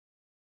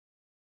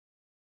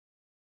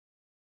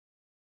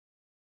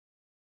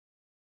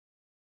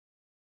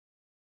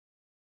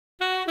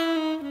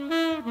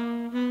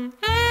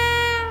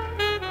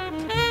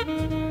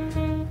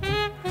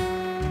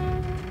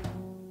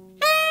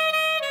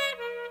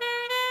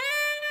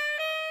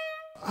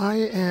I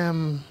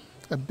am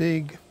a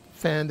big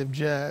fan of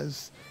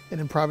jazz and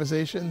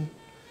improvisation,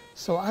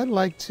 so I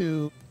like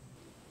to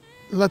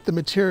let the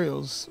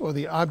materials or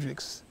the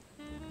objects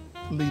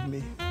lead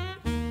me.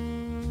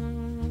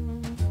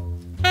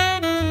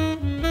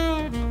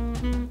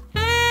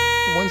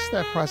 Once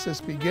that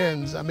process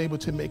begins, I'm able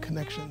to make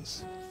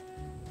connections.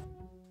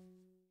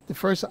 The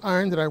first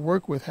iron that I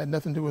worked with had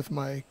nothing to do with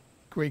my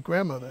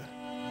great-grandmother.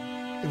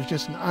 It was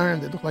just an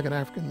iron that looked like an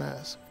African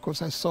mask. Of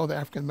course, I saw the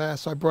African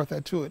mask, so I brought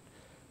that to it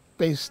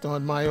based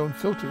on my own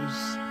filters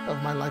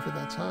of my life at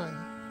that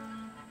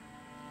time.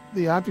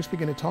 The objects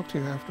begin to talk to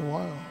you after a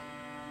while.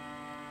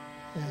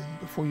 And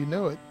before you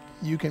know it,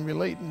 you can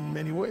relate in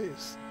many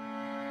ways.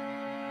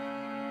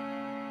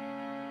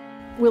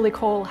 Willie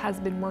Cole has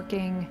been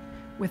working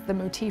with the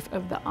motif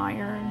of the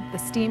iron, the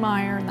steam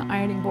iron, the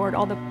ironing board,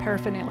 all the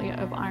paraphernalia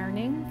of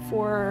ironing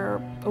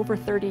for over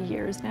 30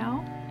 years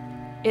now.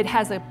 It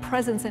has a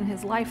presence in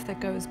his life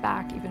that goes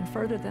back even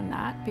further than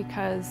that,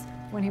 because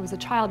when he was a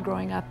child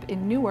growing up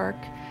in Newark,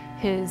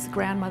 his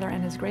grandmother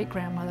and his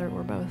great-grandmother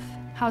were both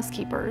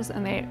housekeepers,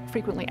 and they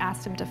frequently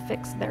asked him to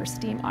fix their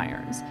steam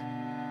irons.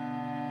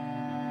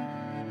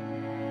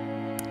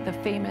 The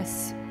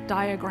famous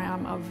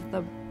diagram of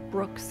the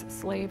Brooks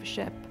slave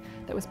ship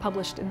that was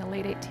published in the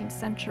late 18th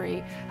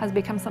century has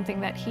become something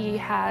that he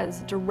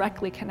has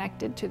directly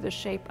connected to the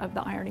shape of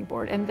the ironing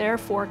board, and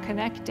therefore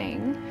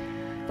connecting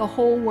the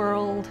whole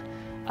world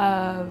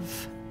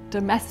of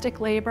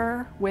domestic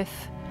labor with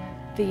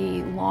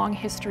the long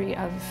history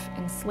of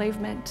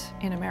enslavement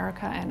in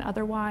America and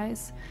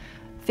otherwise,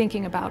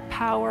 thinking about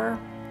power,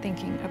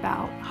 thinking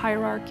about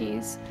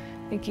hierarchies,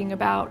 thinking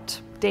about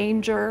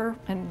danger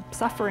and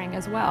suffering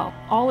as well.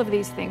 All of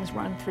these things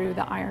run through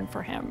the iron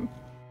for him.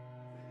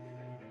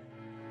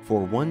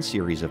 For one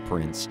series of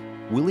prints,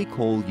 Willie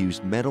Cole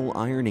used metal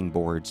ironing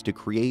boards to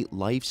create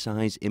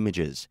life-size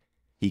images.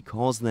 He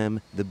calls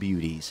them the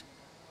Beauties.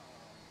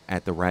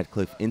 At the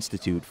Radcliffe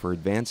Institute for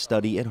Advanced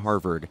Study at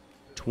Harvard,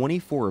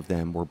 24 of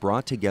them were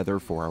brought together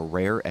for a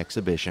rare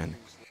exhibition.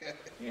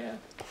 Yeah.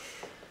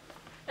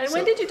 And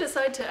when did you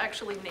decide to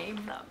actually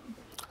name them?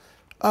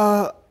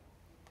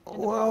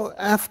 Well,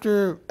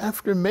 after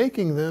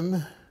making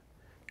them,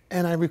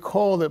 and I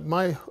recall that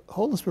my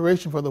whole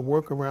inspiration for the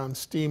work around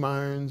steam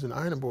irons and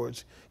ironing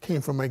boards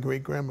came from my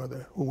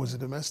great-grandmother, who was a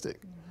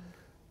domestic. Mm-hmm.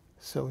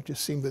 So it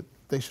just seemed that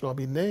they should all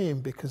be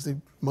named because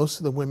most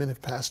of the women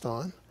have passed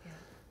on.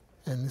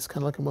 Yeah. And it's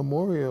kind of like a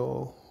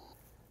memorial.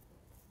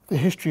 The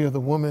history of the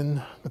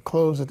woman, the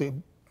clothes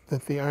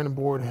that the ironing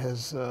board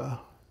has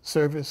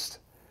serviced,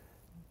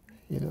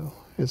 you know,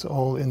 is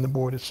all in the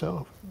board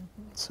itself.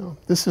 Mm-hmm. So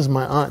this is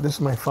my aunt, this is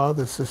my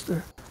father's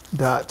sister,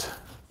 Dot.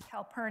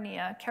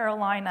 Calpurnia,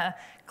 Carolina,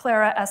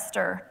 Clara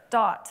Esther,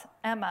 Dot,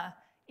 Emma,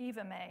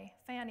 Eva May,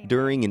 Fanny Mae,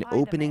 During an Ida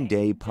opening Mae,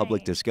 day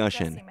public Jane,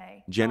 discussion, Jessie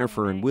Mae,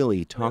 Jennifer Bonnie and Mae,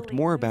 Willie talked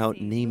more about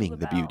Lucy, naming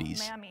the Lulabelle,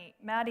 Beauties. Mammy,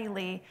 Maddie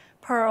Lee,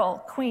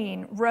 Pearl,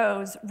 Queen,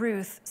 Rose,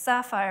 Ruth,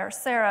 Sapphire,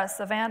 Sarah,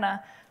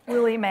 Savannah,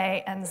 Willie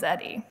Mae, and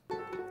Zeddy.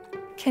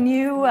 Can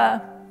you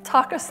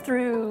talk us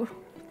through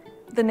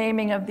the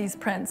naming of these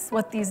prints,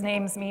 what these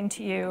names mean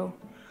to you,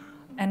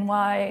 and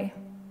why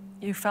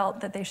you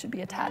felt that they should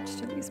be attached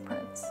to these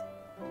prints?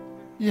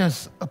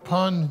 Yes,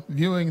 upon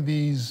viewing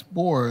these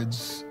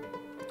boards,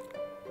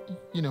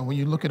 you know, when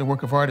you look at a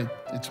work of art,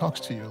 it talks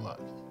to you a lot.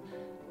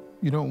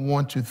 You don't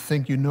want to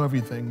think you know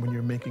everything when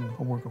you're making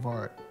a work of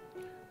art.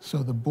 So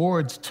the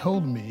boards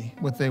told me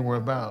what they were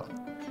about.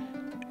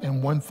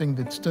 And one thing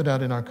that stood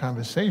out in our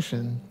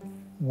conversation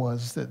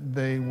was that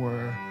they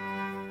were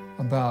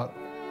about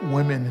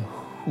women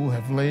who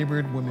have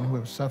labored, women who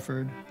have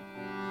suffered,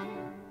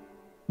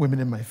 women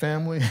in my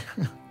family.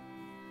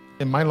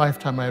 In my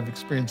lifetime, I have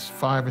experienced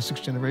 5 or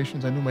 6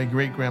 generations. I knew my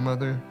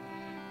great-grandmother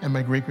and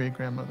my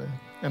great-great-grandmother,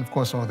 and of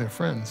course, all their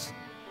friends.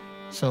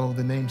 So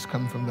the names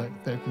come from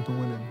that group of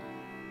women.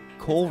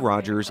 Cole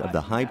Rogers of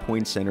the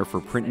Highpoint Center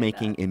for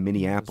Printmaking in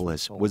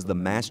Minneapolis was the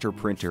master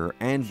printer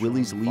and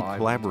Willie's lead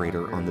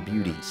collaborator on the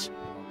Beauties.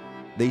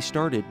 They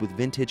started with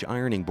vintage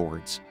ironing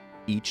boards,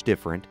 each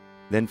different,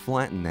 then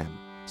flattened them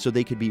so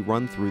they could be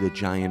run through the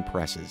giant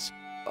presses.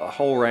 A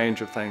whole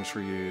range of things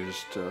were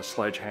used,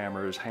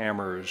 sledgehammers,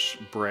 hammers,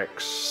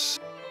 bricks.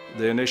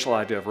 The initial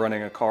idea of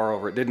running a car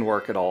over it didn't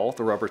work at all.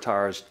 The rubber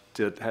tires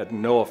had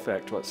no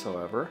effect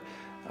whatsoever.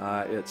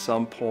 At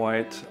some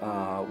point,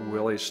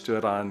 Willie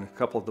stood on a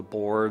couple of the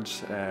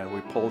boards and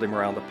we pulled him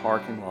around the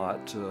parking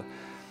lot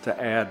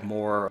to add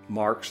more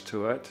marks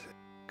to it,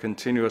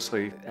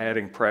 continuously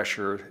adding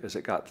pressure as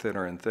it got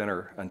thinner and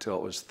thinner until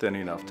it was thin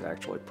enough to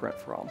actually print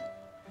from.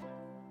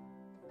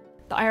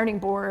 The ironing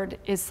board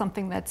is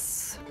something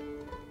that's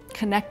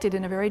connected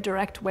in a very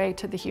direct way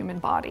to the human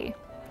body.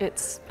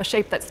 It's a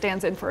shape that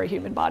stands in for a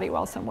human body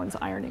while someone's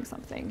ironing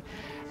something.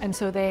 And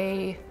so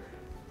they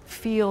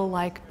feel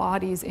like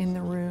bodies in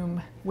the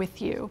room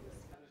with you.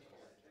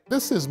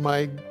 This is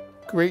my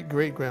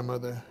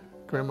great-great-grandmother,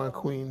 Grandma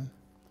Queen.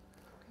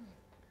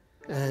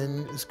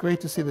 And it's great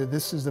to see that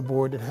this is the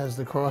board that has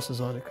the crosses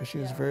on it because she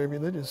was very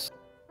religious.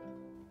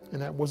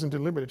 And that wasn't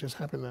deliberate, it just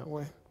happened that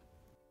way.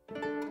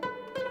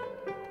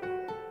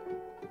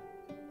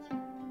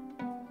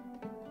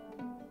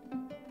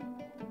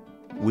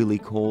 Willie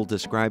Cole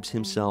describes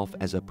himself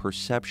as a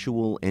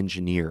perceptual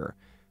engineer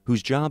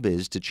whose job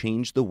is to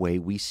change the way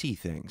we see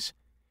things.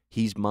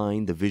 He's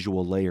mined the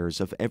visual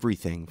layers of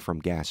everything from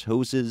gas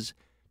hoses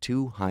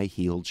to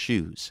high-heeled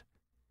shoes.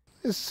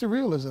 It's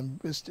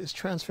surrealism, it's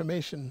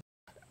transformation.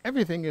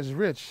 Everything is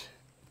rich.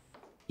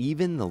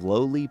 Even the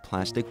lowly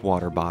plastic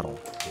water bottle.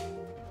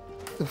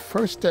 The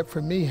first step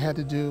for me had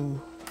to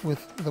do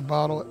with the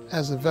bottle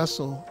as a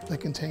vessel that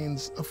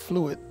contains a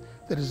fluid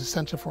that is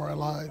essential for our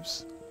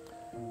lives.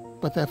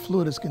 But that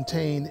fluid is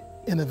contained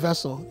in a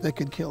vessel that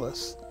could kill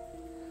us.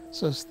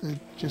 So it's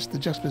just the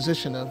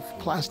juxtaposition of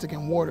plastic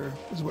and water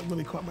is what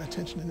really caught my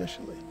attention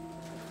initially.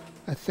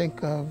 I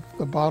think of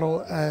the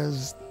bottle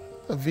as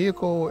a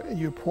vehicle, and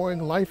you're pouring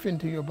life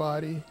into your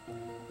body,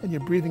 and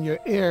you're breathing your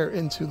air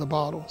into the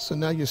bottle. So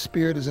now your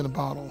spirit is in a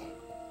bottle.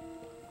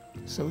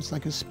 So it's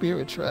like a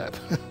spirit trap.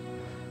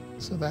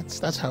 So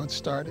that's how it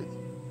started.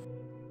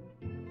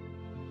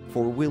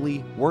 For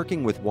Willie,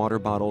 working with water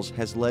bottles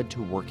has led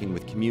to working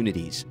with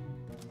communities.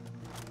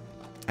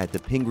 At the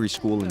Pingry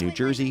School in New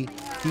Jersey,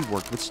 he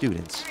worked with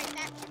students.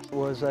 It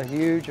was a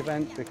huge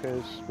event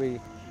because we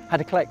had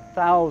to collect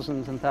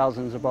thousands and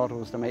thousands of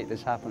bottles to make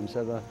this happen,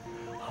 so the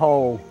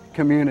whole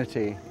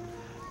community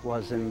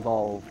was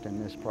involved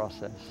in this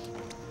process.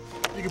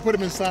 You can put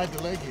them inside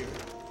the leg here.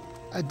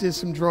 I did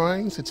some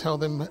drawings to tell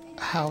them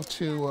how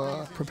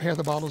to prepare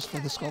the bottles for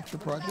the sculpture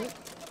project.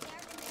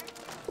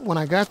 When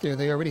I got there,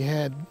 they already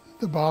had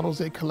the bottles.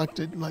 They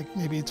collected like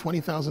maybe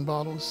 20,000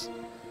 bottles.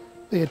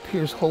 They had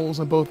pierced holes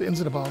on both ends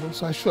of the bottle,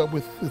 so I show up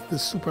with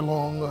this super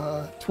long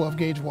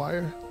 12-gauge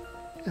wire,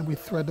 and we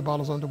thread the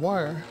bottles onto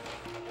wire,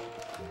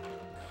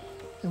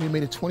 and we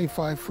made a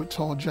 25-foot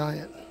tall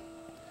giant.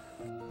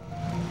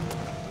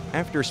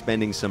 After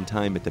spending some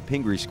time at the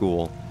Pingry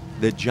School,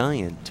 the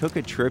giant took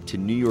a trip to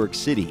New York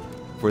City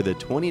for the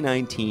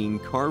 2019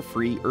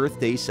 Car-Free Earth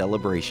Day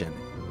celebration.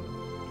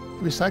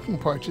 The recycling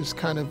part just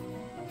kind of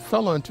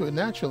fell onto it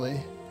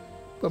naturally,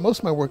 but most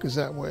of my work is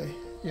that way.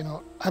 You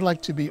know, I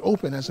like to be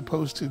open as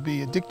opposed to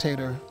be a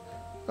dictator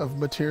of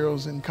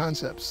materials and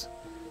concepts.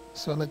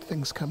 So I let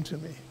things come to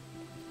me.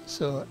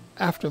 So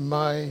after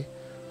my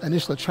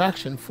initial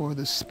attraction for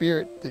the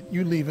spirit that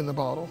you leave in the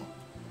bottle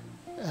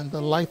and the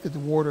light that the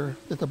water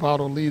that the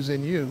bottle leaves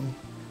in you,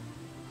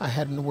 I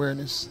had an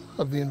awareness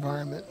of the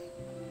environment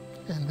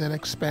and then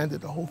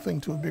expanded the whole thing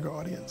to a bigger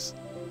audience.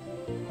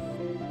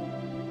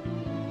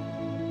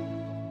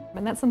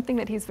 And that's something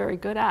that he's very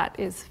good at,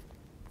 is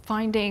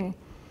finding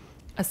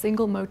a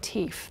single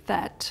motif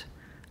that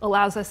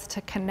allows us to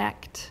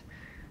connect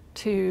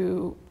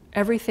to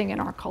everything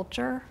in our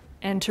culture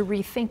and to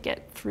rethink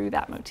it through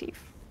that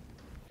motif.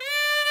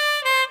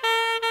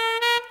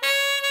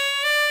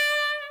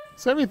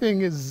 So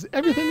everything is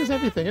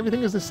everything.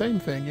 Everything is the same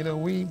thing. You know,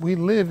 we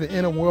live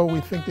in a world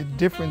we think that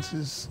difference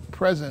is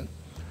present,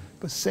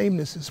 but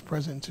sameness is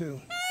present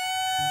too.